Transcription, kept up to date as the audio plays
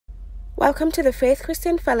Welcome to the Faith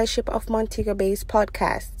Christian Fellowship of Montego Bay's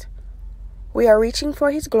podcast. We are reaching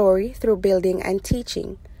for His glory through building and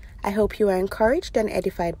teaching. I hope you are encouraged and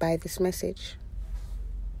edified by this message.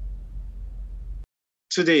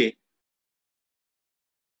 Today,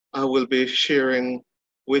 I will be sharing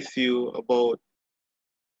with you about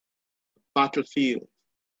battlefield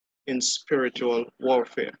in spiritual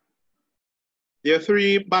warfare. There are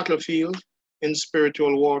three battlefields in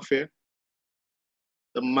spiritual warfare: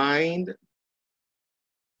 the mind,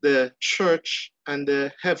 the church, and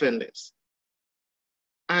the heavenlies.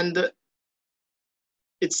 And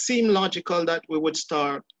it seemed logical that we would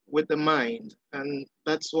start with the mind, and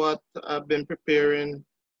that's what I've been preparing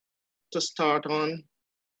to start on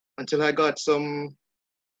until I got some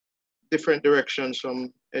different directions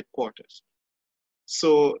from headquarters.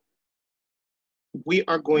 So we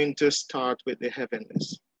are going to start with the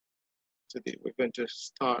heavenlies today. We're going to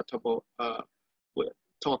start about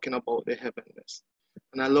talking about the heavenlies.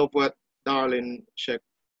 And I love what Darlene Sheck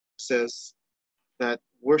says, that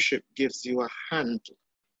worship gives you a handle.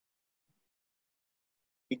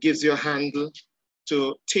 It gives you a handle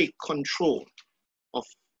to take control of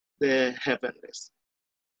the heavenlies.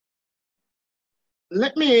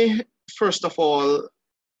 Let me first of all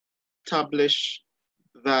establish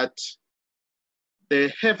that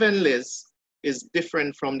the heavenlies is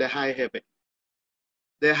different from the high heaven.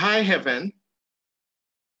 The high heaven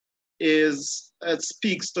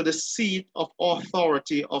speaks to the seat of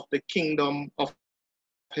authority of the kingdom of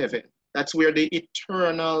heaven. That's where the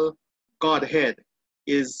eternal Godhead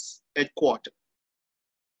is headquartered.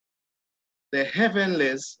 The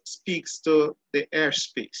heavenlies speaks to the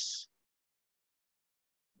airspace,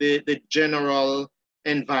 the general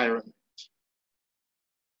environment.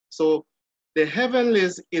 So the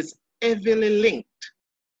heavenlies is heavily linked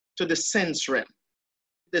to the sense realm.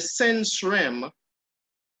 The sense realm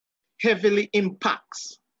heavily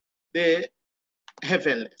impacts the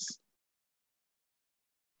heavenlies.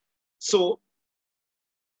 So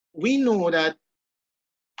we know that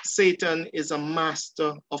Satan is a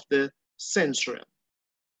master of the sense realm,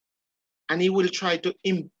 and he will try to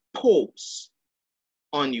impose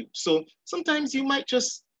on you. So sometimes you might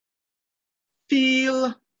just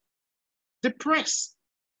feel depressed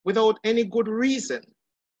without any good reason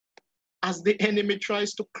as the enemy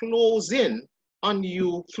tries to close in on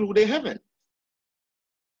you through the heaven.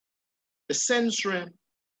 The sense realm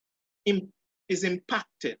is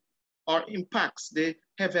impacted or impacts the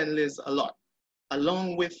heavenlies a lot,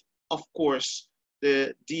 along with, of course,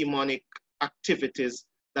 the demonic activities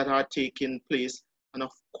that are taking place. And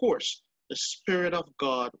of course, the Spirit of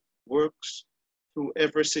God works through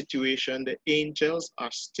every situation. The angels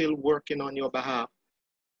are still working on your behalf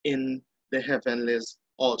in the heavenlies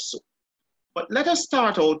also. But let us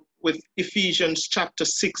start out with Ephesians chapter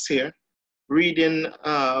 6 here, reading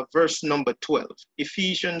verse number 12.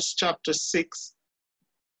 Ephesians chapter 6,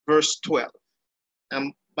 verse 12.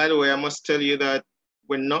 By the way, I must tell you that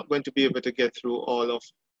we're not going to be able to get through all of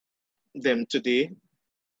them today.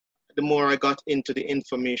 The more I got into the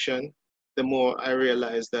information, the more I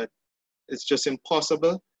realized that it's just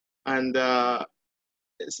impossible, and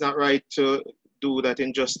it's not right to do that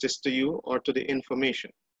injustice to you or to the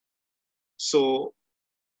information. So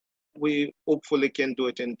we hopefully can do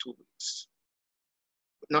it in 2 weeks.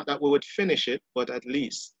 Not that we would finish it, but at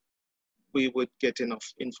least we would get enough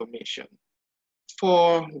information.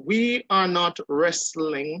 For we are not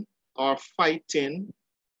wrestling or fighting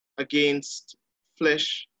against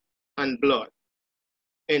flesh and blood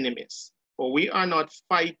enemies. For we are not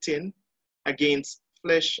fighting against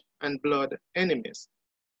flesh and blood enemies,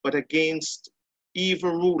 but against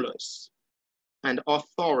evil rulers and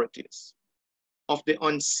authorities of the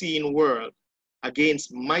unseen world,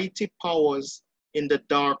 against mighty powers in the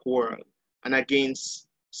dark world, and against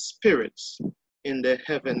spirits in the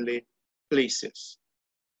heavenly places.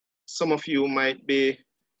 Some of you might be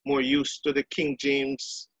more used to the King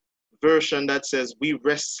James version that says, we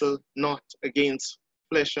wrestle not against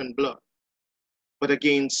flesh and blood, but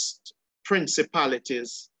against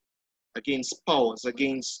principalities, against powers,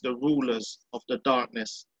 against the rulers of the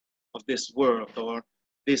darkness of this world or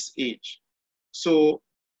this age. So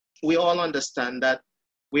we all understand that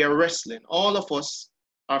we are wrestling. All of us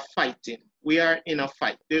are fighting. We are in a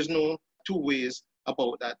fight. There's no two ways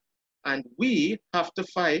about that. And we have to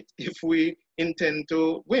fight if we intend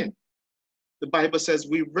to win. The Bible says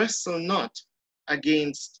we wrestle not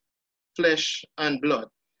against flesh and blood.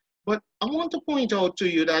 But I want to point out to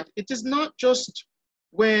you that it is not just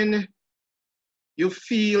when you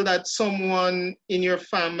feel that someone in your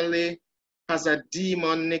family has a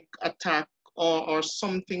demonic attack or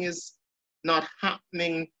something is not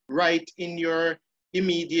happening right in your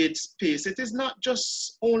immediate space. It is not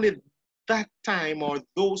just only that time or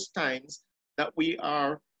those times that we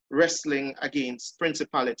are wrestling against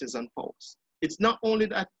principalities and powers. It's not only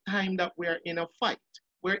that time that we are in a fight,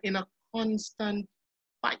 we're in a constant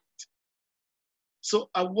fight. So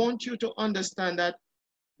I want you to understand that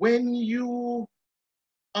when you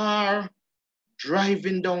are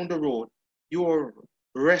driving down the road, you're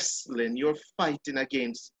wrestling, you're fighting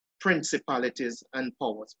against principalities and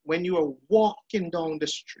powers. When you are walking down the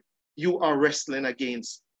street, you are wrestling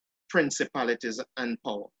against principalities and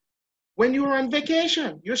power. When you're on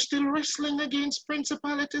vacation, you're still wrestling against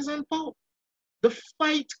principalities and power. The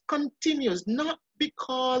fight continues, not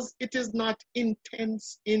because it is not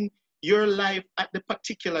intense in your life at the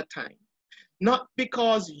particular time, not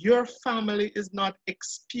because your family is not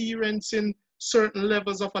experiencing certain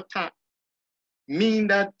levels of attack, mean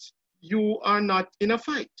that you are not in a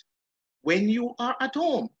fight. When you are at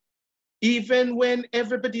home, even when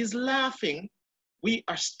everybody is laughing, we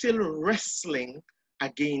are still wrestling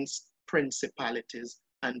against principalities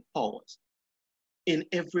and powers. In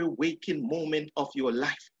every waking moment of your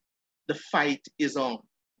life, the fight is on.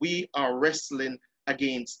 We are wrestling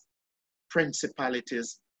against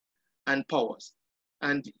principalities and powers.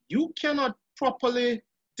 And you cannot properly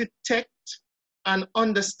detect and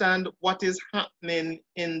understand what is happening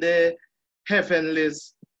in the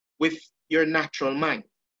heavenlies with your natural mind.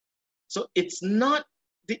 So it's not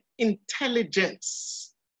the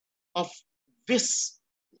intelligence of this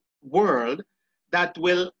world that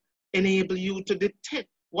will enable you to detect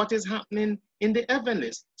what is happening in the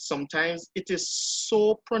heavenlies. Sometimes it is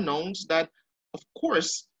so pronounced that, of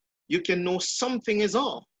course, you can know something is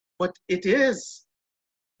off, but it is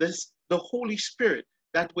the Holy Spirit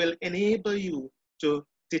that will enable you to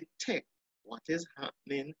detect what is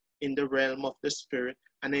happening in the realm of the Spirit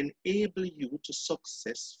and enable you to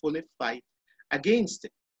successfully fight against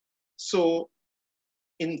it. So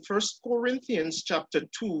in 1 Corinthians chapter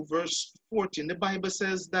 2, verse 14, the Bible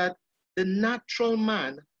says that the natural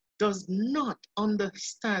man does not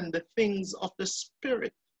understand the things of the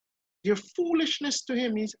Spirit. Your foolishness to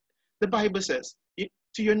him is, the Bible says,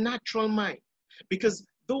 to your natural mind, because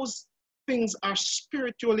those things are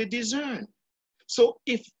spiritually discerned. So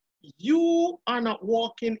if you are not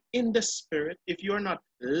walking in the Spirit, if you're not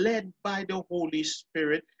led by the Holy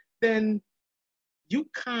Spirit, then you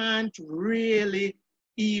can't really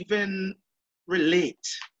even relate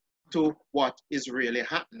to what is really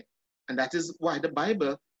happening. And that is why the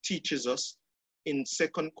Bible teaches us in 2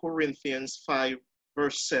 Corinthians 5,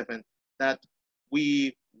 verse 7, that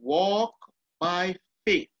we walk by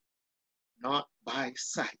faith, not by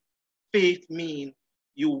sight. Faith means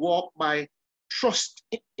you walk by trust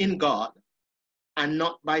in God and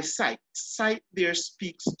not by sight. Sight there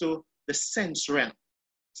speaks to the sense realm.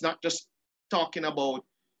 It's not just talking about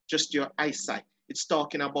just your eyesight. It's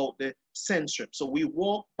talking about the sense realm. So we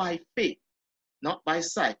walk by faith, not by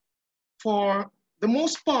sight. For the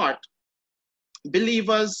most part,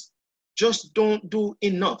 believers just don't do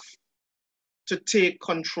enough to take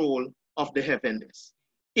control of the heavenlies.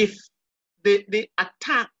 If the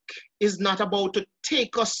attack is not about to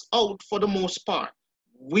take us out for the most part,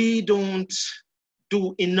 we don't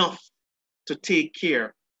do enough to take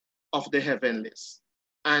care of the heavenlies.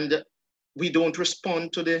 And we don't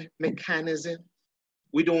respond to the mechanism.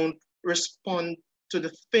 We don't respond to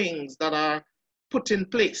the things that are put in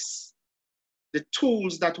place, the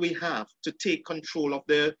tools that we have to take control of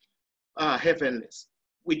the heavenlies.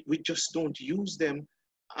 We just don't use them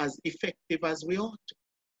as effective as we ought to.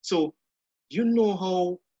 So you know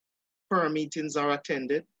how prayer meetings are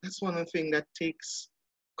attended. That's one of the things that takes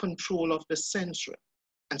control of the sensory.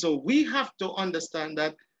 And so we have to understand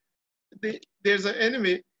that there's an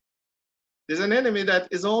enemy that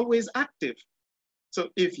is always active. So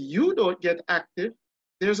if you don't get active,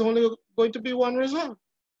 there's only going to be one result.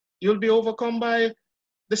 You'll be overcome by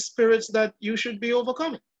the spirits that you should be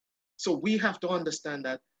overcoming. So we have to understand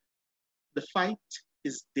that the fight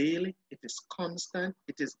is daily, it is constant,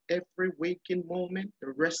 it is every waking moment,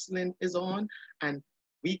 the wrestling is on, and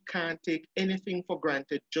we can't take anything for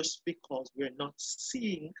granted just because we're not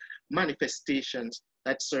seeing manifestations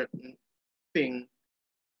that certain things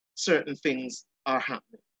are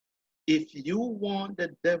happening. If you want the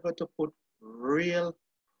devil to put real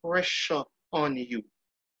pressure on you,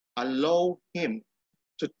 allow him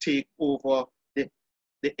to take over the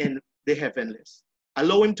heavenlies.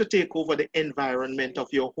 Allow him to take over the environment of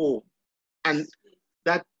your home. And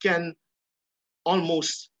that can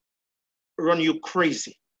almost run you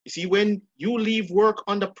crazy. You see, when you leave work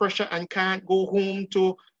under pressure and can't go home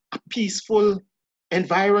to a peaceful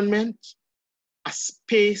environment, a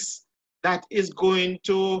space that is going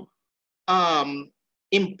to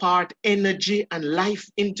impart energy and life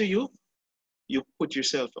into you, you put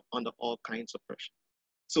yourself under all kinds of pressure.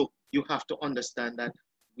 So you have to understand that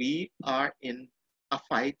we are in a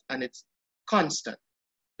fight and it's constant.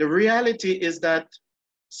 The reality is that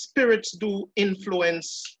spirits do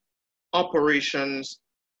influence operations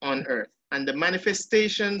on earth, and the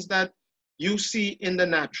manifestations that you see in the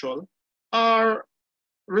natural are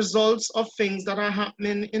results of things that are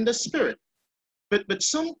happening in the spirit. But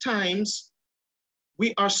sometimes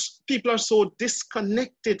people are so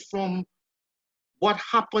disconnected from what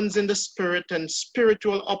happens in the spirit and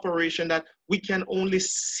spiritual operation that we can only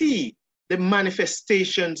see the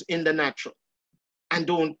manifestations in the natural and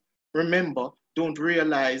don't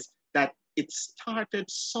realize that it started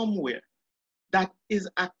somewhere. That is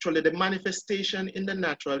actually the manifestation in the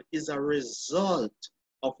natural is a result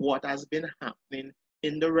of what has been happening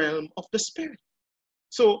in the realm of the spirit.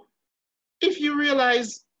 So if you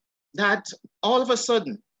realize that all of a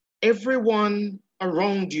sudden, everyone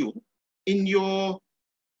around you in your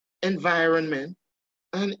environment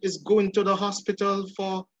and is going to the hospital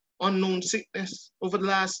for unknown sickness over the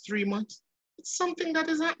last 3 months, it's something that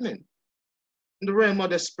is happening in the realm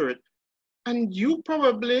of the spirit. And you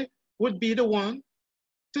probably would be the one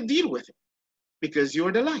to deal with it because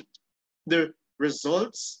you're the light. The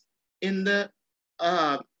results in the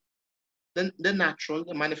natural,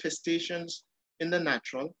 the manifestations in the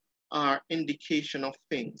natural are indication of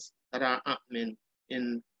things that are happening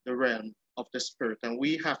in the realm of the spirit. And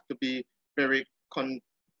we have to be very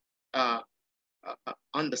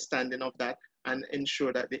understanding of that and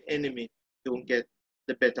ensure that the enemy don't get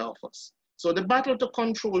the better of us. So the battle to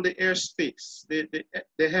control the airspace,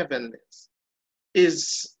 the heavenlies,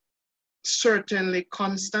 is certainly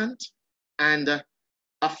constant and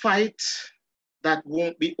a fight that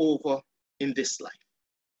won't be over in this life.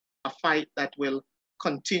 A fight that will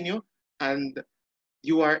continue, and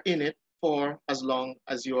you are in it for as long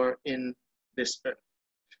as you're in this earth.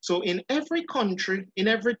 So in every country, in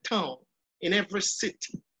every town, in every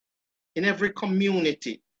city, in every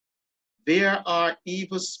community, there are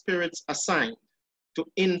evil spirits assigned to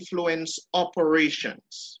influence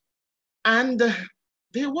operations. And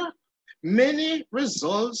they work. Many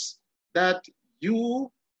results that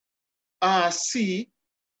you see,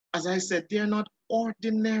 as I said, they are not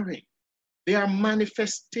ordinary. They are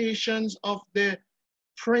manifestations of the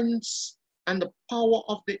prince and the power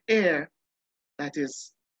of the air that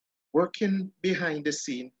is working behind the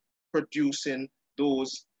scene, producing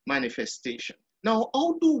those manifestations. Now,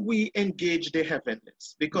 how do we engage the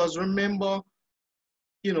heavenlies? Because remember,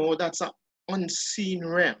 that's an unseen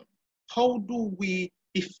realm. How do we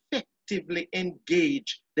effectively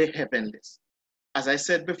engage the heavenlies? As I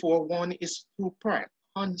said before, one is through prayer,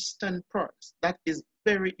 constant prayers. That is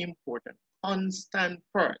very important, constant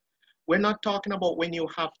prayer. We're not talking about when you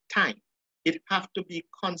have time. It has to be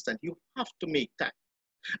constant. You have to make time.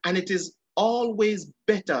 And it is always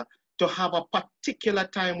better to have a particular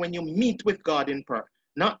time when you meet with God in prayer,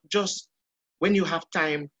 not just when you have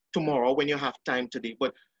time tomorrow, when you have time today.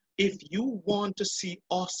 But if you want to see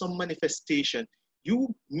awesome manifestation,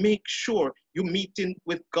 you make sure you meet in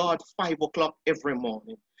with God 5 o'clock every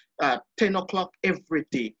morning, 10 o'clock every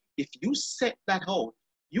day. If you set that out,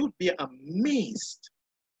 you'd be amazed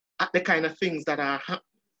at the kind of things that are happening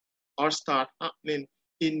or start happening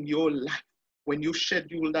in your life when you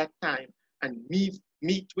schedule that time and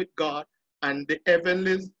meet with God and the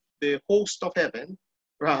heavenlies, the host of heaven,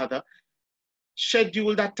 rather,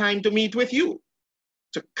 schedule that time to meet with you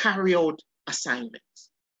to carry out assignments.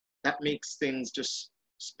 That makes things just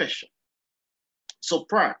special. So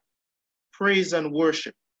prayer, praise and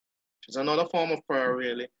worship, which is another form of prayer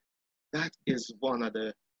really, that is one of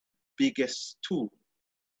the biggest tools,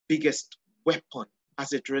 biggest weapon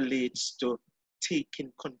as it relates to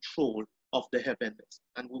taking control of the heavens.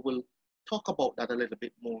 And we will talk about that a little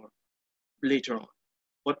bit more later on.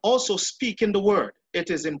 But also speaking the word,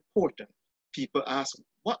 it is important. People ask,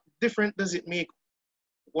 what difference does it make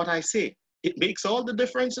what I say? It makes all the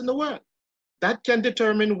difference in the world. That can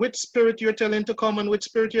determine which spirit you're telling to come and which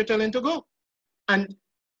spirit you're telling to go. And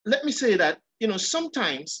let me say that,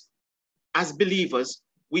 sometimes as believers,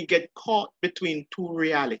 we get caught between two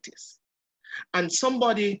realities. And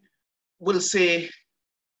somebody will say,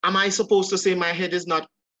 am I supposed to say my head is not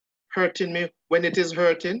hurting me when it is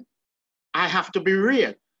hurting? I have to be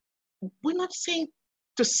real. We're not saying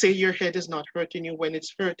to say your head is not hurting you when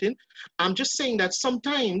it's hurting. I'm just saying that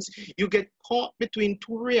sometimes you get caught between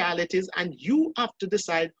two realities and you have to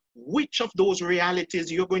decide which of those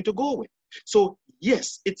realities you're going to go with. So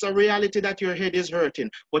yes, it's a reality that your head is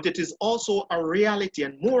hurting, but it is also a reality,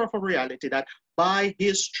 and more of a reality, that by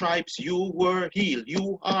his stripes you were healed.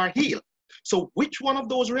 You are healed. So which one of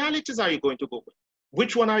those realities are you going to go with?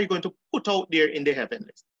 Which one are you going to put out there in the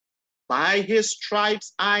heavenlies? By his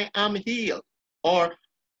stripes I am healed, or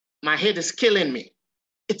my head is killing me.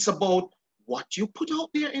 It's about what you put out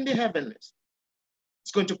there in the heavenlies.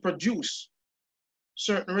 It's going to produce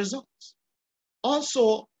certain results.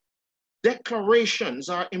 Also, declarations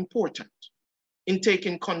are important in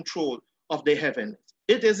taking control of the heavens.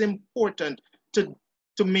 It is important to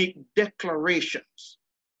make declarations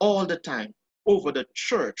all the time over the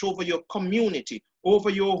church, over your community, over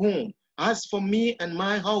your home. As for me and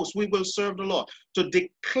my house, we will serve the Lord. To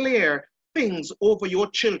declare things over your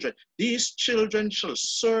children. These children shall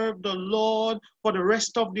serve the Lord for the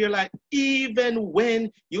rest of their life, even when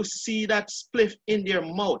you see that spliff in their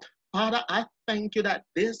mouth. Father, I thank you that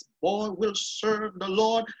this boy will serve the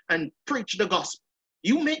Lord and preach the gospel.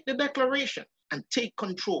 You make the declaration and take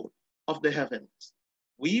control of the heavens.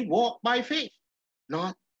 We walk by faith,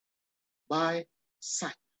 not by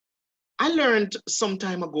sight. I learned some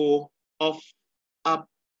time ago of a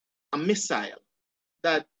missile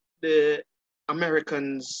that the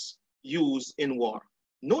Americans use in war.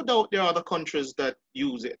 No doubt there are other countries that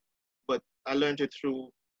use it, but I learned it through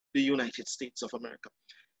the United States of America.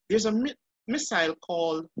 There's a missile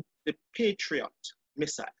called the Patriot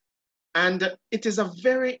missile. And it is a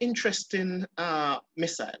very interesting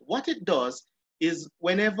missile. What it does is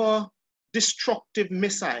whenever destructive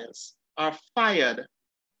missiles are fired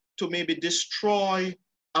to maybe destroy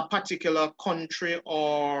a particular country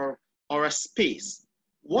or a space,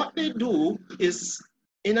 what they do is,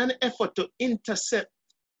 in an effort to intercept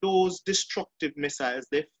those destructive missiles,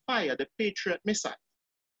 they fire the Patriot missile.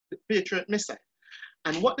 The Patriot missile.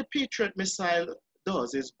 And what the Patriot missile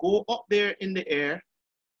does is go up there in the air,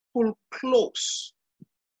 pull close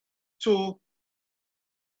to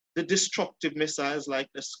the destructive missiles like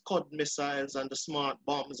the Scud missiles and the smart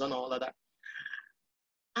bombs and all of that,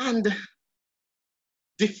 and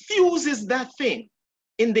diffuses that thing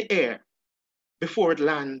in the air before it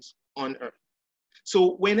lands on Earth.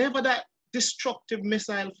 So whenever that destructive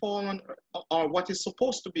missile falls on Earth, or what is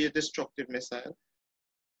supposed to be a destructive missile,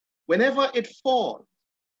 whenever it falls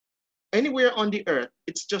anywhere on the Earth,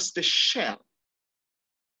 it's just a shell,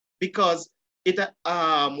 because it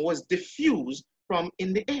was diffused from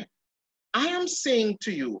in the air. I am saying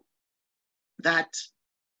to you that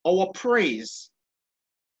our praise,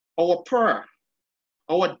 our prayer,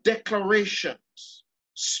 our declarations,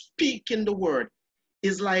 speaking the word,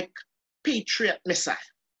 is like Patriot missile.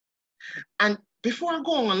 And before I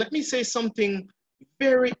go on, let me say something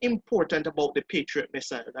very important about the Patriot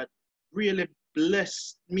missile that really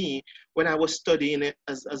blessed me when I was studying it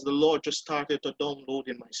as the Lord just started to download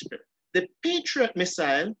in my spirit. The Patriot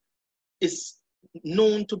missile is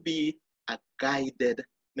known to be a guided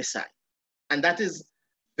missile. And that is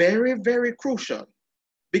very, very crucial,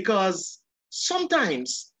 because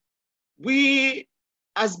sometimes we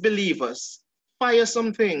as believers fire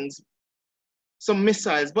some things, some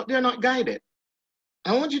missiles, but they're not guided.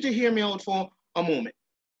 I want you to hear me out for a moment.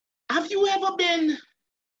 Have you ever been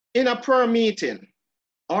in a prayer meeting,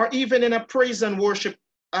 or even in a praise and worship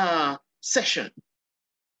session,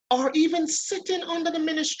 or even sitting under the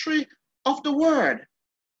ministry of the word,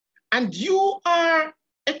 and you are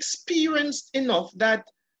experienced enough that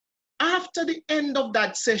after the end of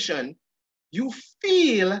that session, you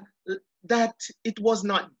feel that it was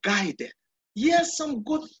not guided? Yes, some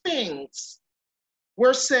good things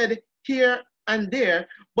were said here and there,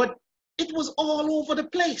 but it was all over the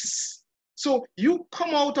place. So you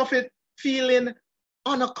come out of it feeling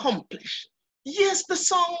unaccomplished. Yes, the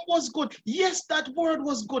song was good. Yes, that word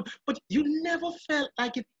was good, but you never felt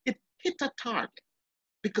like it hit a target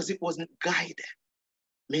because it wasn't guided.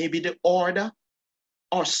 Maybe the order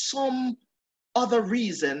or some other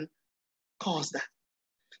reason caused that.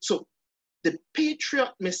 So the Patriot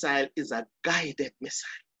missile is a guided missile,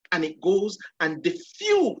 and it goes and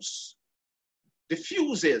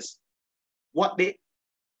diffuses what the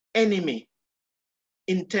enemy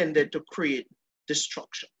intended to create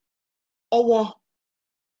destruction. Our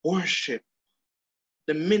worship,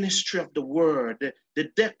 the ministry of the word, the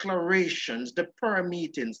declarations, the prayer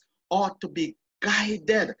meetings ought to be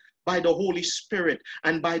guided by the Holy Spirit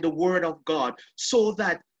and by the word of God, so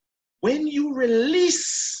that when you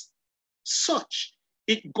release such,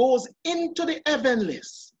 it goes into the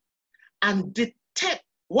heavenlies and detect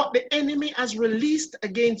what the enemy has released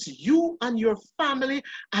against you and your family,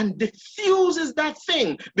 and diffuses that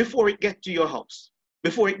thing before it gets to your house,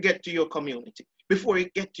 before it gets to your community, before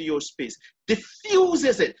it gets to your space,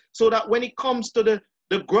 diffuses it so that when it comes to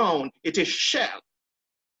the ground, it is shell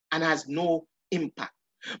and has no impact.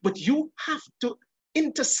 But you have to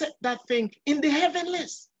intercept that thing in the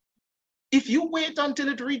heavenlies. If you wait until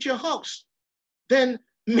it reaches your house, then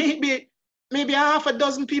maybe half a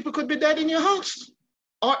dozen people could be dead in your house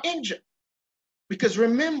or injured. Because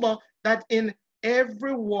remember that in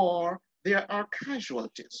every war, there are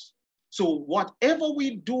casualties. So whatever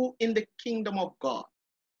we do in the kingdom of God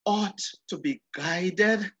ought to be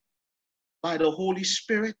guided by the Holy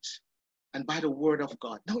Spirit and by the word of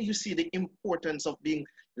God. Now you see the importance of being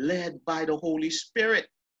led by the Holy Spirit.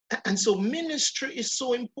 And so ministry is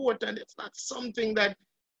so important. It's not something that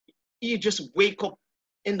you just wake up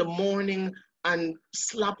in the morning and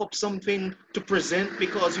slap up something to present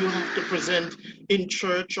because you have to present in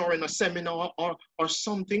church or in a seminar or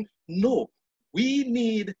something. No, we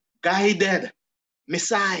need guided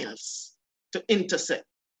missiles to intercept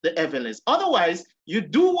the heavenlies. Otherwise, you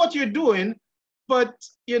do what you're doing, but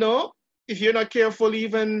if you're not careful,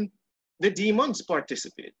 even the demons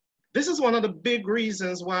participate. This is one of the big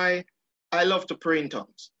reasons why I love to pray in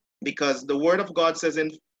tongues, because the word of God says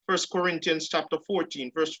in 1 Corinthians chapter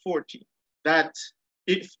 14, verse 14, that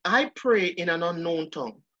if I pray in an unknown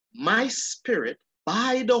tongue, my spirit,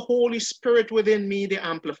 by the Holy Spirit within me, the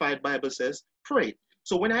Amplified Bible says, pray.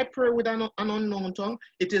 So when I pray with an unknown tongue,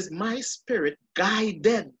 it is my spirit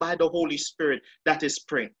guided by the Holy Spirit that is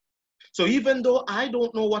praying. So even though I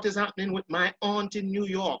don't know what is happening with my aunt in New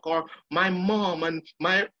York or my mom and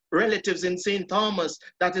my relatives in St. Thomas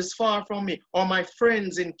that is far from me, or my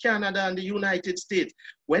friends in Canada and the United States,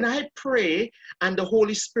 when I pray and the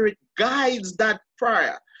Holy Spirit guides that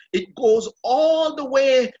prayer, it goes all the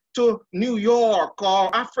way to New York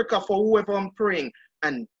or Africa for whoever I'm praying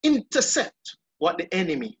and intercept what the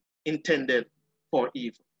enemy intended for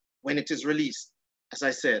evil. When it is released, as I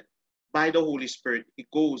said, by the Holy Spirit, it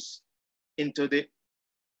goes into the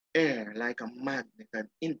air like a magnet and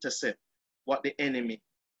intercept what the enemy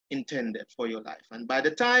intended for your life. And by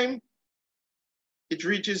the time it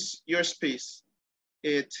reaches your space,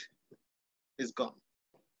 it is gone,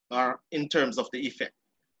 or in terms of the effect.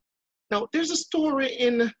 Now, there's a story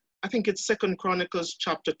in, I think it's 2 Chronicles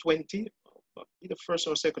chapter 20, either 1st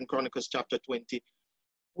or 2 Chronicles chapter 20,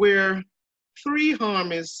 where 3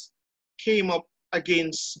 armies came up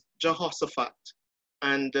against Jehoshaphat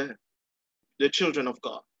and the children of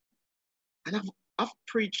God. And I've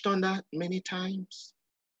preached on that many times.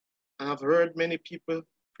 And I've heard many people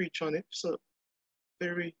preach on it. So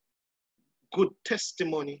very good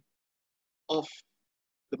testimony of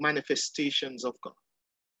the manifestations of God.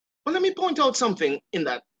 But let me point out something in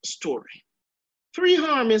that story. 3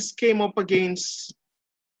 armies came up against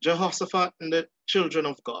Jehoshaphat and the children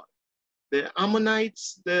of God. The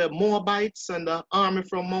Ammonites, the Moabites, and the army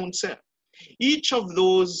from Mount Seir. Each of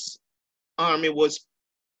those army was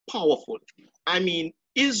powerful. I mean,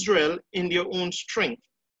 Israel in their own strength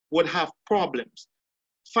would have problems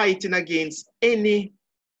fighting against any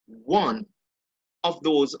one of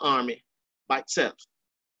those army by itself.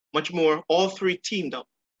 Much more, all 3 teamed up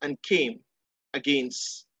and came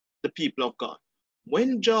against the people of God.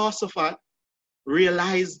 When Jehoshaphat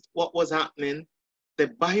realized what was happening, the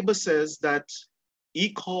Bible says that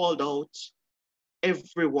he called out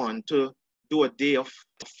everyone to do a day of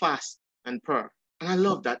fast and prayer. And I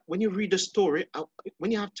love that. When you read the story,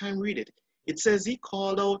 when you have time, read it. It says he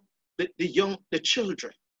called out the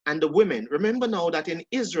children and the women. Remember now that in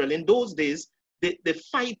Israel, in those days, the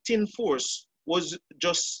fighting force was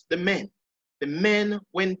just the men. The men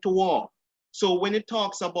went to war. So when it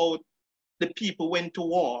talks about the people went to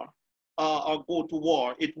war or go to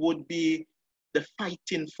war, it would be the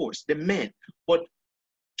fighting force, the men. But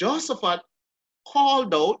Jehoshaphat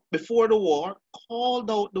called out before the war, called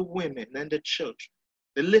out the women and the children,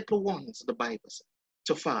 the little ones, the Bible says,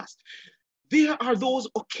 to fast. There are those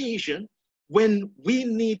occasions when we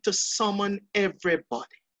need to summon everybody.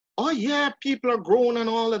 Oh yeah, people are grown and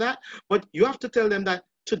all of that, but you have to tell them that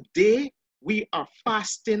today we are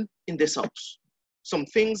fasting in this house. Some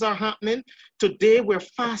things are happening. Today we're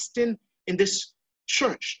fasting in this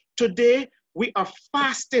church. Today we are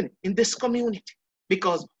fasting in this community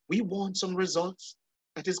because we want some results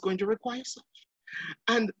that is going to require such.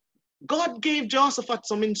 And God gave Jehoshaphat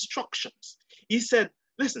some instructions. He said,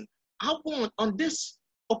 listen, I want on this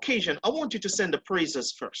occasion, I want you to send the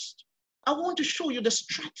praises first. I want to show you the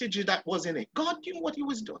strategy that was in it. God knew what he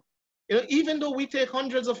was doing. You know, even though we take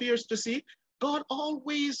hundreds of years to see, God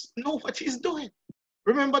always knows what he's doing.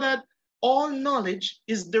 Remember that all knowledge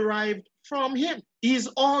is derived from him. He's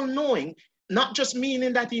all knowing, not just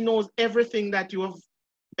meaning that he knows everything that you have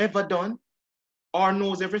ever done, or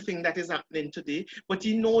knows everything that is happening today, but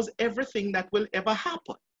he knows everything that will ever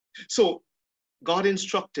happen. So God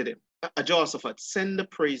instructed him, Jehoshaphat, send the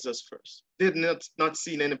praisers first. They had not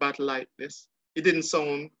seen any battle like this. It didn't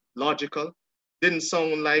sound logical, didn't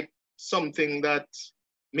sound like something that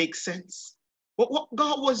makes sense. But what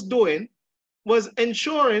God was doing was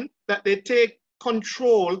ensuring that they take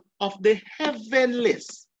control of the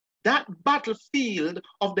heavenlies. That battlefield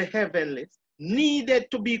of the heavenlies needed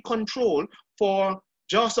to be controlled for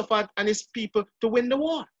Jehoshaphat and his people to win the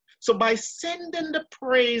war. So by sending the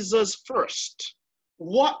praisers first,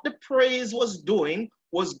 what the praise was doing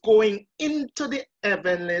was going into the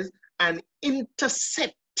heavenlies and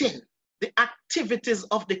intercepting the activities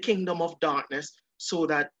of the kingdom of darkness so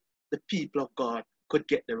that the people of God could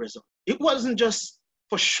get the result. It wasn't just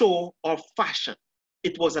for show or fashion.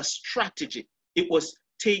 It was a strategy. It was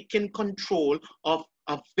taking control of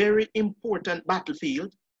a very important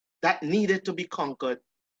battlefield that needed to be conquered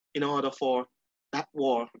in order for that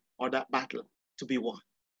war or that battle to be won.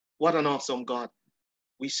 What an awesome God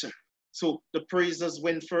we serve. So the praisers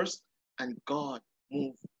went first, and God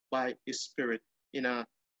moved by his spirit in a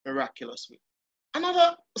miraculous way.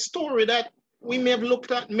 Another story that we may have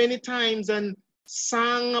looked at many times and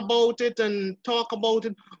sang about it and talk about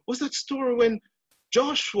it was that story when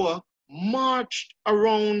Joshua marched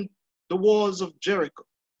around the walls of Jericho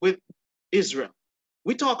with Israel.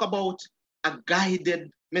 We talk about a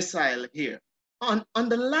guided missile here. On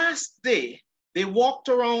the last day, they walked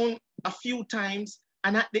around a few times,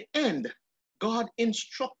 and at the end, God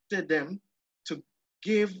instructed them to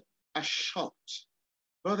give a shout.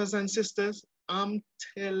 Brothers and sisters, I'm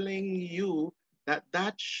telling you that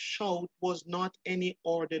that shout was not any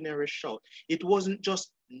ordinary shout. It wasn't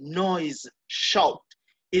just noise shout.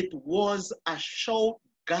 It was a shout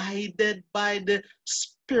guided by the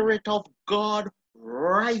Spirit of God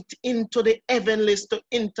right into the heavenlies to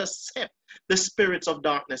intercept the spirits of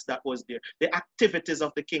darkness that was there, the activities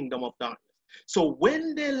of the kingdom of darkness. So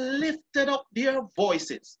when they lifted up their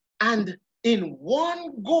voices and in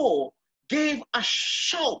one go gave a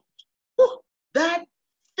shout, that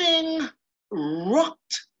thing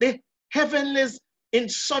rocked the heavenlies in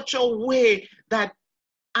such a way that,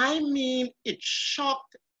 I mean, it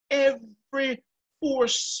shocked every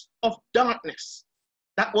force of darkness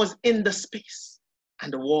that was in the space,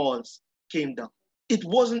 and the walls came down. It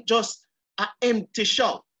wasn't just an empty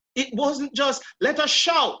shout. It wasn't just, let us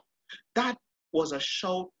shout. That was a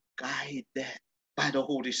shout guided by the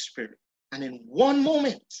Holy Spirit. And in one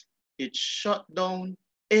moment, it shut down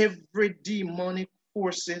every demonic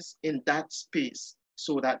forces in that space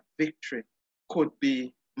so that victory could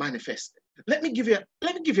be manifested. Let me give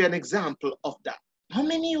you an example of that. How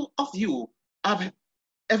many of you have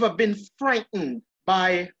ever been frightened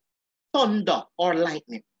by thunder or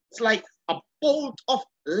lightning? It's like a bolt of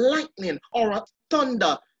lightning or a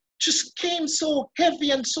thunder just came so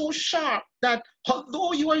heavy and so sharp that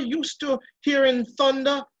although you are used to hearing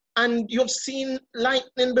thunder and you've seen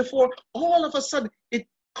lightning before, all of a sudden it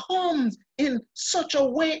comes in such a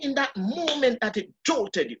way in that moment that it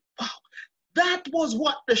jolted you. Wow. That was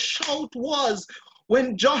what the shout was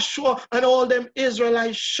when Joshua and all them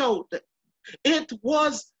Israelites shouted. It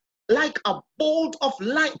was like a bolt of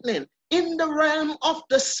lightning in the realm of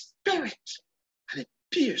the spirit, and it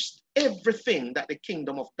pierced everything that the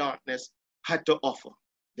kingdom of darkness had to offer.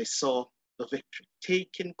 They saw the victory,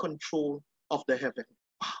 taking control of the heaven.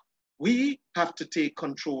 Wow. We have to take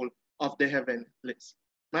control of the heavenlies.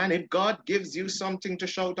 Man, if God gives you something to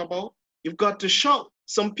shout about, you've got to shout.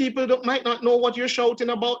 Some people might not know what you're shouting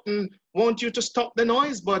about and want you to stop the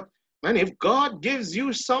noise, but man, if God gives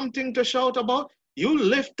you something to shout about, you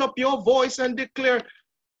lift up your voice and declare,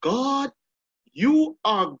 God, you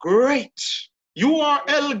are great. You are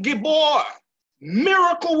El Gibor,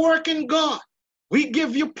 miracle working God. We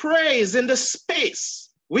give you praise in the space.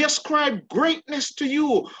 We ascribe greatness to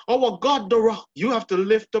you, our God the rock. You have to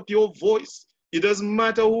lift up your voice. It doesn't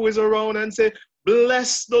matter who is around, and say,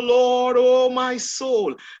 bless the Lord, oh my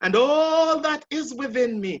soul, and all that is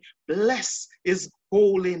within me. Bless his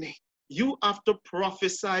holy name. You have to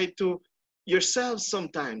prophesy to yourselves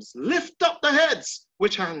sometimes. Lift up the heads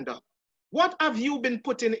which hang down. What have you been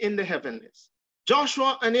putting in the heavenlies?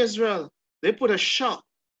 Joshua and Israel, they put a shout.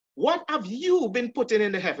 What have you been putting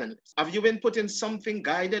in the heavenlies? Have you been putting something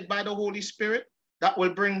guided by the Holy Spirit that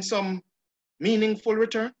will bring some meaningful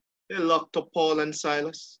return? They locked up Paul and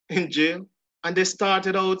Silas in jail, and they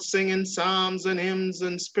started out singing psalms and hymns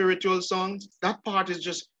and spiritual songs. That part is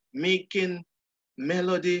just making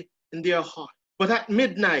melody in their heart. But at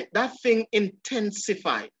midnight, that thing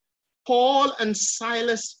intensified. Paul and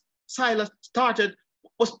Silas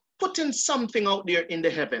was putting something out there in the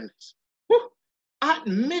heavens. Whew. At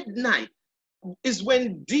midnight is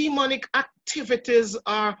when demonic activities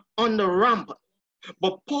are on the ramp.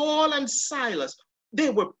 But Paul and Silas,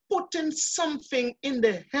 they were putting something in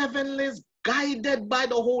the heavenlies, guided by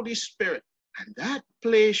the Holy Spirit. And that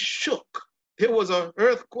place shook. There was an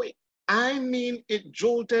earthquake. I mean, it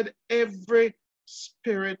jolted every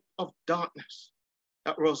spirit of darkness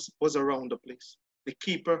that was around the place. The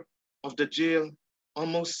keeper of the jail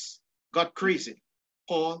almost got crazy.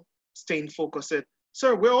 Paul, staying focused, said,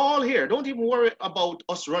 "Sir, we're all here. Don't even worry about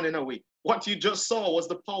us running away. What you just saw was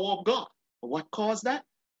the power of God." What caused that?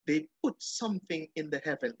 They put something in the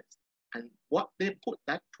heavens. And what they put,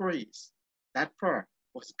 that praise, that prayer,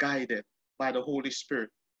 was guided by the Holy Spirit.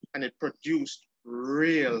 And it produced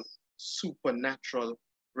real supernatural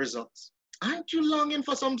results. Aren't you longing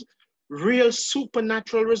for some real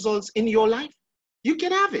supernatural results in your life? You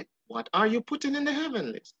can have it. What are you putting in the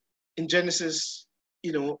heavenlies? In Genesis,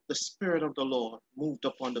 the Spirit of the Lord moved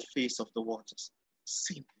upon the face of the waters.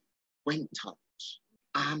 Simply went out.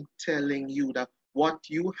 I'm telling you that what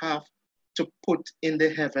you have to put in the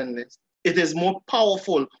heavenlies, it is more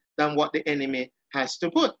powerful than what the enemy has to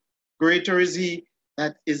put. Greater is he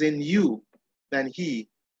that is in you than he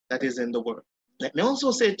that is in the world. Let me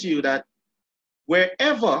also say to you that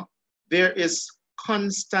wherever there is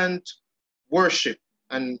constant worship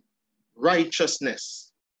and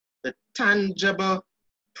righteousness, the tangible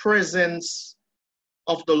presence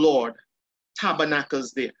of the Lord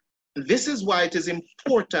tabernacles there. This is why it is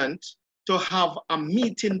important to have a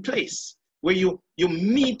meeting place where you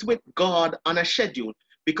meet with God on a schedule.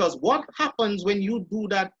 Because what happens when you do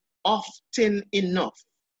that often enough,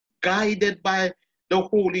 guided by the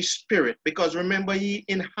Holy Spirit, because remember, he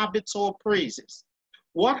inhabits our praises.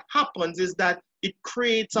 What happens is that it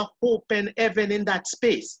creates an open heaven in that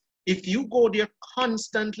space. If you go there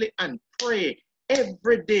constantly and pray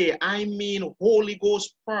every day, I mean Holy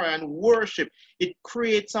Ghost prayer and worship, it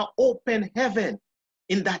creates an open heaven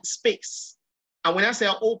in that space. And when I say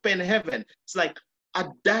an open heaven, it's like a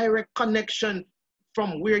direct connection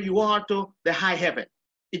from where you are to the high heaven.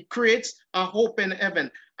 It creates an open heaven.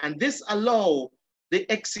 And this allows the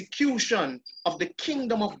execution of the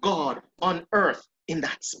kingdom of God on earth in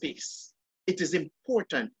that space. It is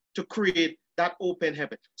important to create that open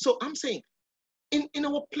heaven. So I'm saying, in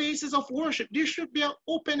our places of worship, there should be an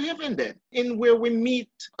open heaven then. In where we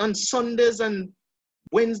meet on Sundays and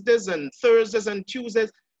Wednesdays and Thursdays and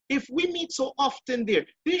Tuesdays, if we meet so often there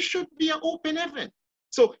should be an open heaven.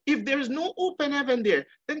 So if there is no open heaven there,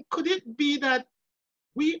 then could it be that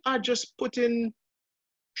we are just putting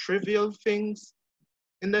trivial things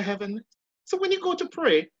in the heaven? So when you go to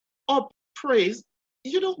pray or praise,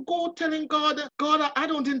 you don't go telling God, God, I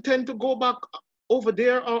don't intend to go back over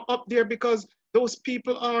there or up there because those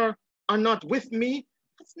people are not with me.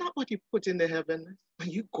 That's not what you put in the heaven. When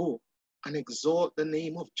you go and exalt the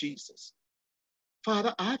name of Jesus.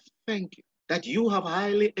 Father, I thank you that you have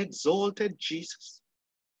highly exalted Jesus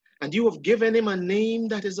and you have given him a name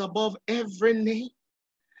that is above every name.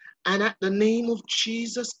 And at the name of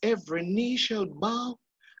Jesus, every knee shall bow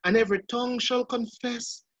and every tongue shall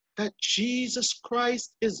confess that Jesus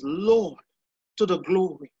Christ is Lord, to the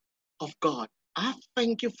glory of God. I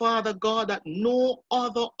thank you, Father God, that no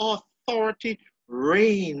other authority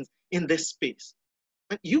reigns in this space.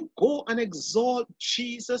 But you go and exalt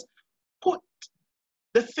Jesus, put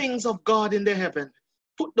the things of God in the heaven,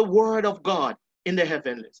 put the word of God in the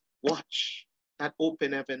heavenlies. Watch that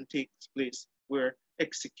open heaven takes place where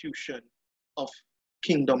execution of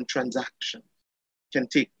kingdom transaction can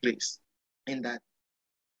take place in that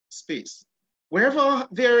space. Wherever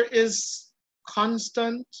there is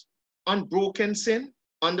constant, unbroken sin,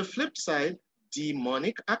 on the flip side,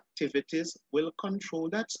 demonic activities will control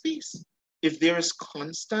that space. If there is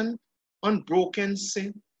constant, unbroken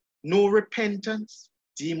sin, no repentance,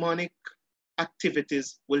 demonic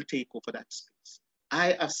activities will take over that space.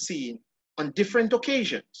 I have seen on different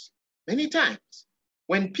occasions, many times,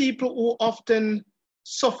 when people who often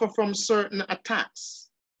suffer from certain attacks,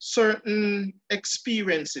 certain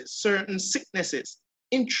experiences, certain sicknesses,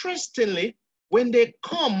 interestingly, when they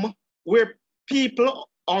come where people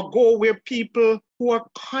or go where people who are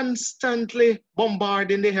constantly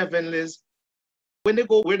bombarding the heavenlies, when they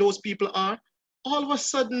go where those people are, all of a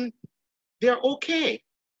sudden they're okay.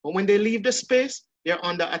 But when they leave the space, they're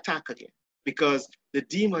under attack again because the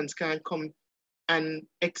demons can't come and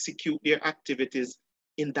execute their activities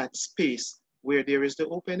in that space where there is the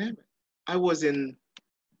open heaven. I was in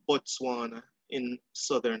Botswana in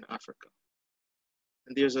Southern Africa.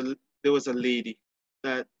 And there was a lady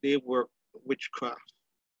that they worked witchcraft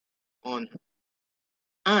on her.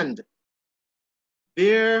 And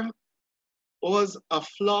there was a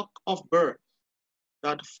flock of birds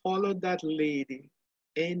that followed that lady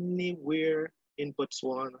anywhere in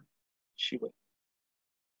Botswana she went.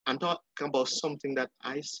 I'm talking about something that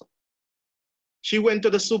I saw. She went to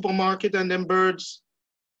the supermarket and them birds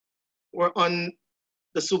were on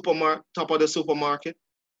the supermarket, top of the supermarket,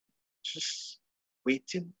 just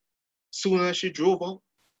waiting. Soon as she drove out,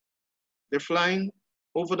 they're flying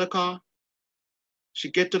over the car. She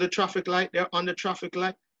get to the traffic light, they're on the traffic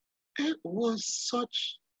light. It was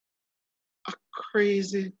such a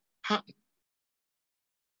crazy pattern.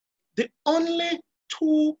 The only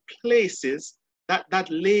two places that that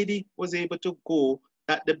lady was able to go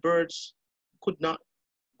that the birds could not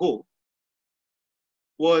go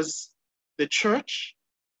was the church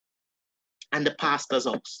and the pastor's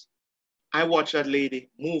house. I watched that lady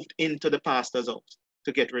moved into the pastor's house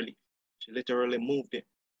to get relief. She literally moved in.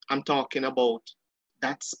 I'm talking about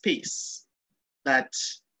that space that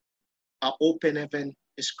an open heaven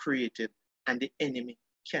is created and the enemy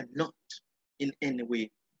cannot in any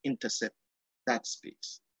way intercept that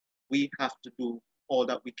space. We have to do all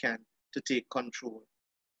that we can to take control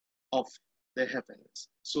of the heavens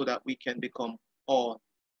so that we can become all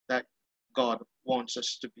that God wants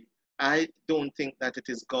us to be. I don't think that it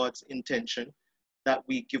is God's intention that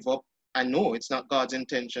we give up. I know it's not God's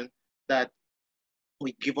intention that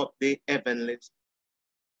we give up the heavenlies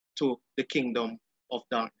to the kingdom of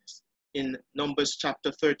darkness. In Numbers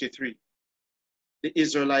chapter 33, the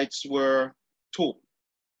Israelites were told,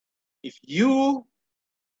 if you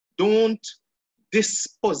don't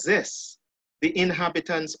dispossess the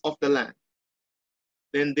inhabitants of the land,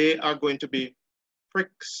 then they are going to be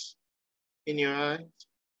pricks in your eyes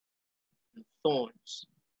and thorns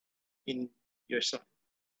in your side.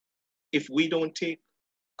 If we don't take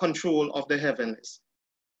control of the heavens,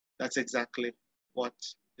 that's exactly what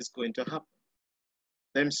is going to happen.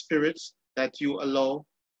 Them spirits that you allow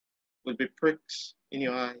will be pricks in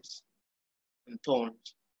your eyes and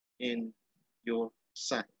thorns in your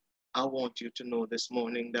side. I want you to know this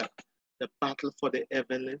morning that the battle for the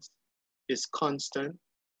heavens is constant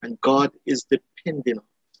and God is depending on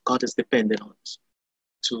us. God is depending on us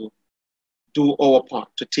to do our part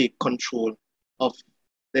to take control of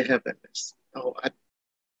the heavens. Now, I've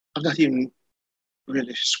not even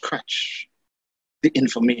really scratched the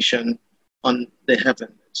information on the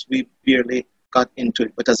heavens. We barely got into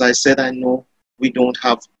it. But as I said, I know we don't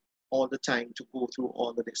have all the time to go through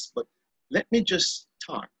all of this. But let me just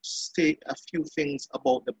state a few things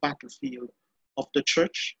about the battlefield of the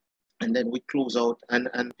church, and then we close out and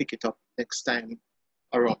pick it up next time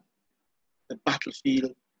around. The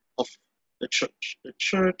battlefield of the church. The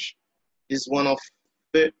church is one of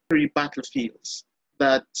the three battlefields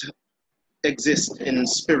that exist in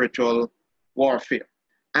spiritual warfare.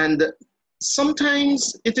 And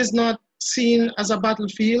sometimes it is not seen as a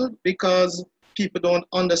battlefield because people don't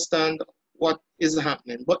understand what is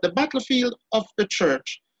happening. But the battlefield of the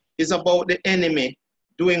church is about the enemy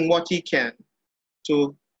doing what he can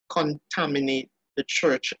to contaminate the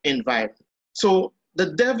church environment. So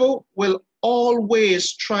the devil will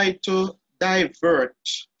always try to divert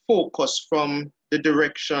focus from the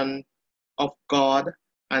direction of God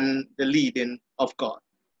and the leading of God.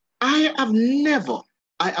 I have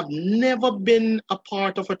never been a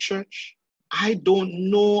part of a church. I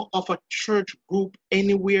don't know of a church group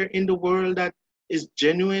anywhere in the world that is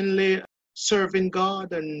genuinely serving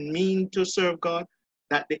God and mean to serve God,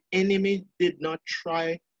 that the enemy did not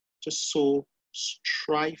try to sow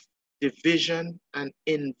strife, division, and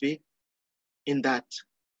envy in that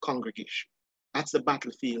congregation. That's the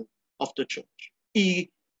battlefield of the church.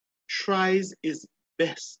 He tries his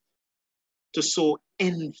best to sow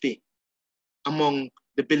envy among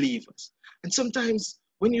the believers. And sometimes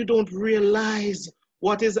when you don't realize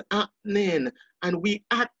what is happening and we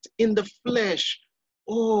act in the flesh,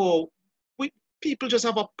 people just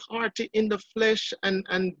have a party in the flesh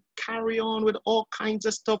and carry on with all kinds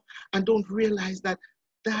of stuff and don't realize that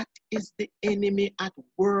that is the enemy at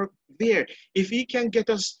work there. If he can get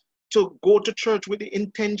us to go to church with the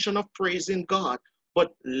intention of praising God,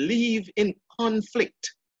 but leave in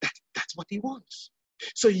conflict, that's what he wants.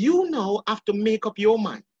 So you now have to make up your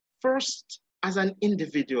mind. First, as an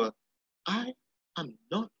individual, I am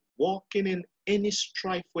not walking in any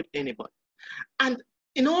strife with anybody. And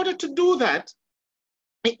in order to do that,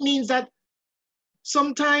 it means that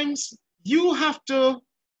sometimes you have to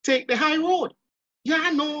take the high road. Yeah,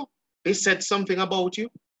 I know they said something about you,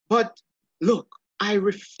 but look, I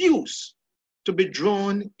refuse to be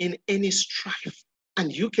drawn in any strife.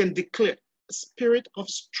 And you can declare, spirit of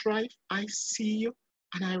strife, I see you.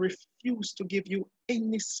 And I refuse to give you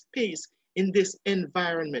any space in this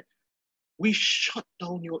environment. We shut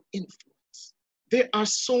down your influence. There are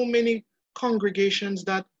so many congregations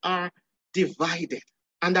that are divided.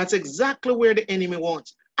 And that's exactly where the enemy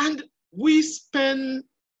wants. And we spend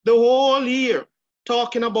the whole year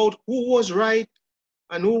talking about who was right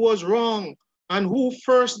and who was wrong and who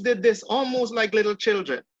first did this, almost like little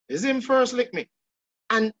children. Is him first lick me?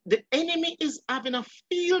 And the enemy is having a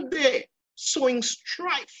field day sowing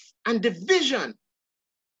strife and division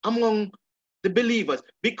among the believers.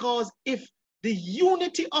 Because if the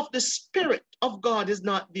unity of the Spirit of God is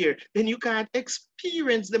not there, then you can't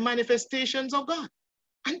experience the manifestations of God.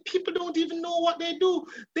 And people don't even know what they do.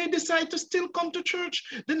 They decide to still come to church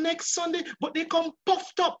the next Sunday, but they come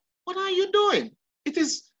puffed up. What are you doing? It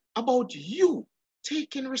is about you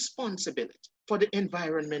taking responsibility for the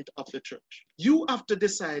environment of the church. You have to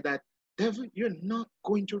decide that, devil, you're not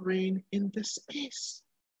going to reign in this space.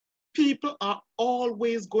 People are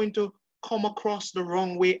always going to come across the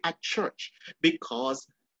wrong way at church because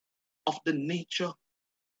of the nature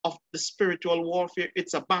of the spiritual warfare.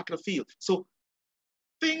 It's a battlefield. So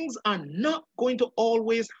things are not going to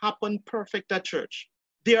always happen perfect at church.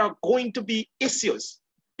 There are going to be issues,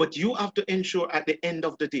 but you have to ensure at the end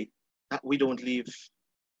of the day that we don't leave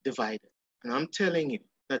divided. And I'm telling you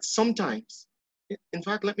that sometimes, in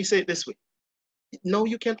fact, let me say it this way. Now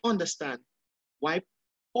you can understand why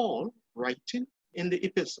Paul, writing in the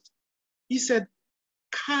epistles, he said,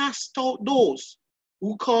 cast out those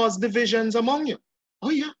who cause divisions among you. Oh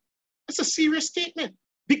yeah, that's a serious statement,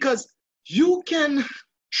 because you can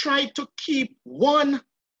try to keep one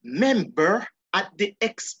member at the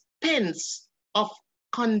expense of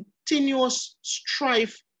continuous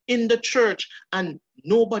strife in the church and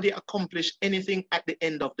nobody accomplish anything at the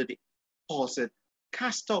end of the day. Paul said,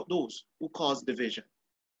 cast out those who cause division,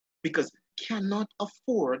 because cannot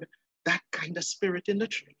afford that kind of spirit in the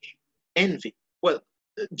church. Envy. Well,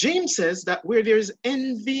 James says that where there is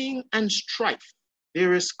envying and strife,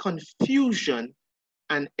 there is confusion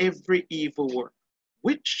and every evil work.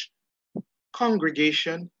 Which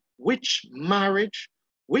congregation, which marriage,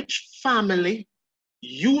 which family,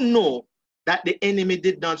 you know that the enemy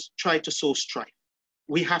did not try to sow strife.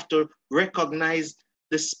 We have to recognize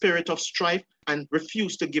the spirit of strife and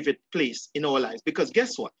refuse to give it place in our lives. Because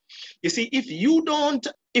guess what? You see,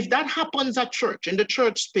 if that happens at church, in the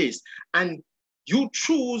church space, and you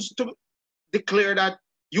choose to declare that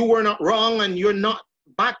you were not wrong and you're not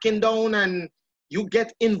backing down and you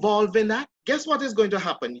get involved in that, guess what is going to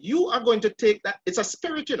happen? You are going to take that, it's a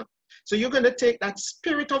spirit, So you're going to take that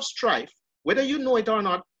spirit of strife, whether you know it or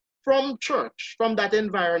not, from church, from that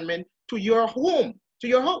environment to your home, to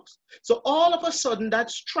your house. So all of a sudden that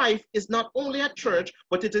strife is not only at church,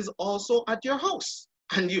 but it is also at your house.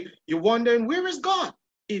 And you're wondering, where is God?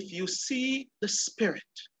 If you see the spirit,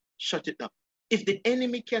 shut it down. If the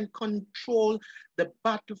enemy can control the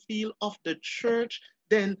battlefield of the church,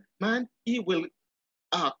 then man, he will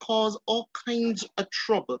cause all kinds of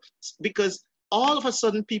trouble, because all of a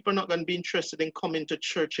sudden people are not going to be interested in coming to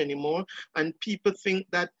church anymore, and people think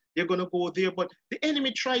that they're going to go there, but the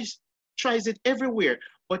enemy tries it everywhere.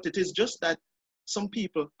 But it is just that some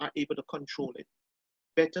people are able to control it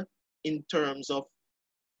better in terms of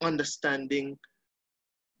understanding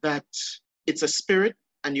that it's a spirit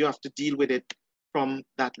and you have to deal with it from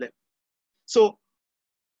that level. So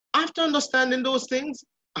after understanding those things,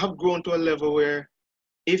 I've grown to a level where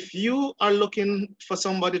if you are looking for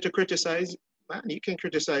somebody to criticize, man, you can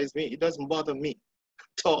criticize me. It doesn't bother me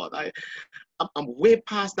at all. I'm way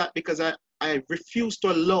past that, because I refuse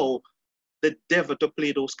to allow the devil to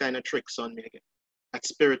play those kind of tricks on me again. That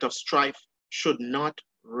spirit of strife should not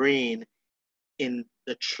reign in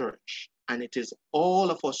the church. And it is all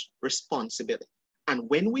of us responsibility. And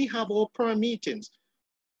when we have our prayer meetings,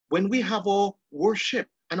 when we have our worship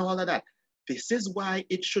and all of that, this is why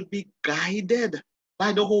it should be guided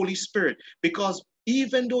by the Holy Spirit. Because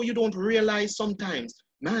even though you don't realize sometimes,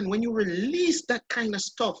 man, when you release that kind of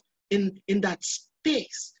stuff in that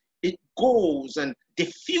space, it goes and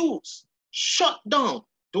diffuse, shut down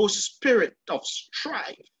those spirit of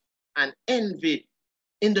strife and envy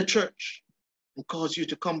in the church, and cause you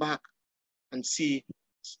to come back and see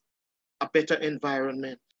a better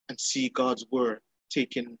environment and see God's word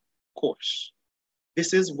taking course.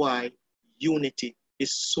 This is why unity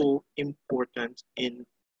is so important in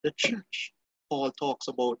the church. Paul talks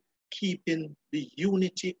about keeping the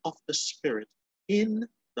unity of the Spirit in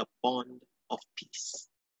the bond of peace.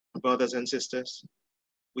 Brothers and sisters,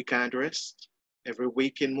 we can't rest. Every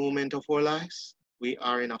waking moment of our lives, we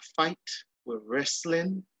are in a fight. We're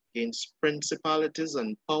wrestling against principalities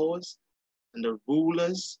and powers. and the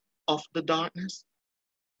rulers of the darkness,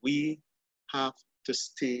 we have to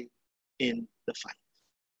stay in the fight.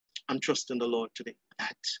 I'm trusting the Lord today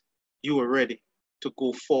that you are ready to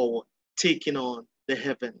go forward, taking on the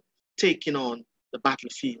heaven, taking on the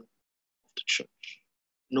battlefield of the church,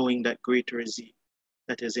 knowing that greater is He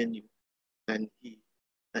that is in you than he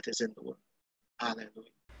that is in the world.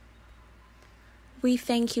 Hallelujah. We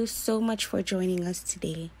thank you so much for joining us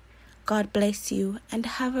today. God bless you and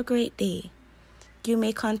have a great day. You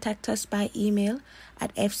may contact us by email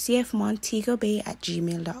at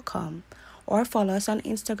fcfmontegobay@gmail.com or follow us on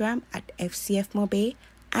Instagram at fcfmobay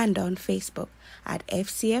and on Facebook at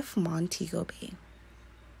FCF Montego Bay.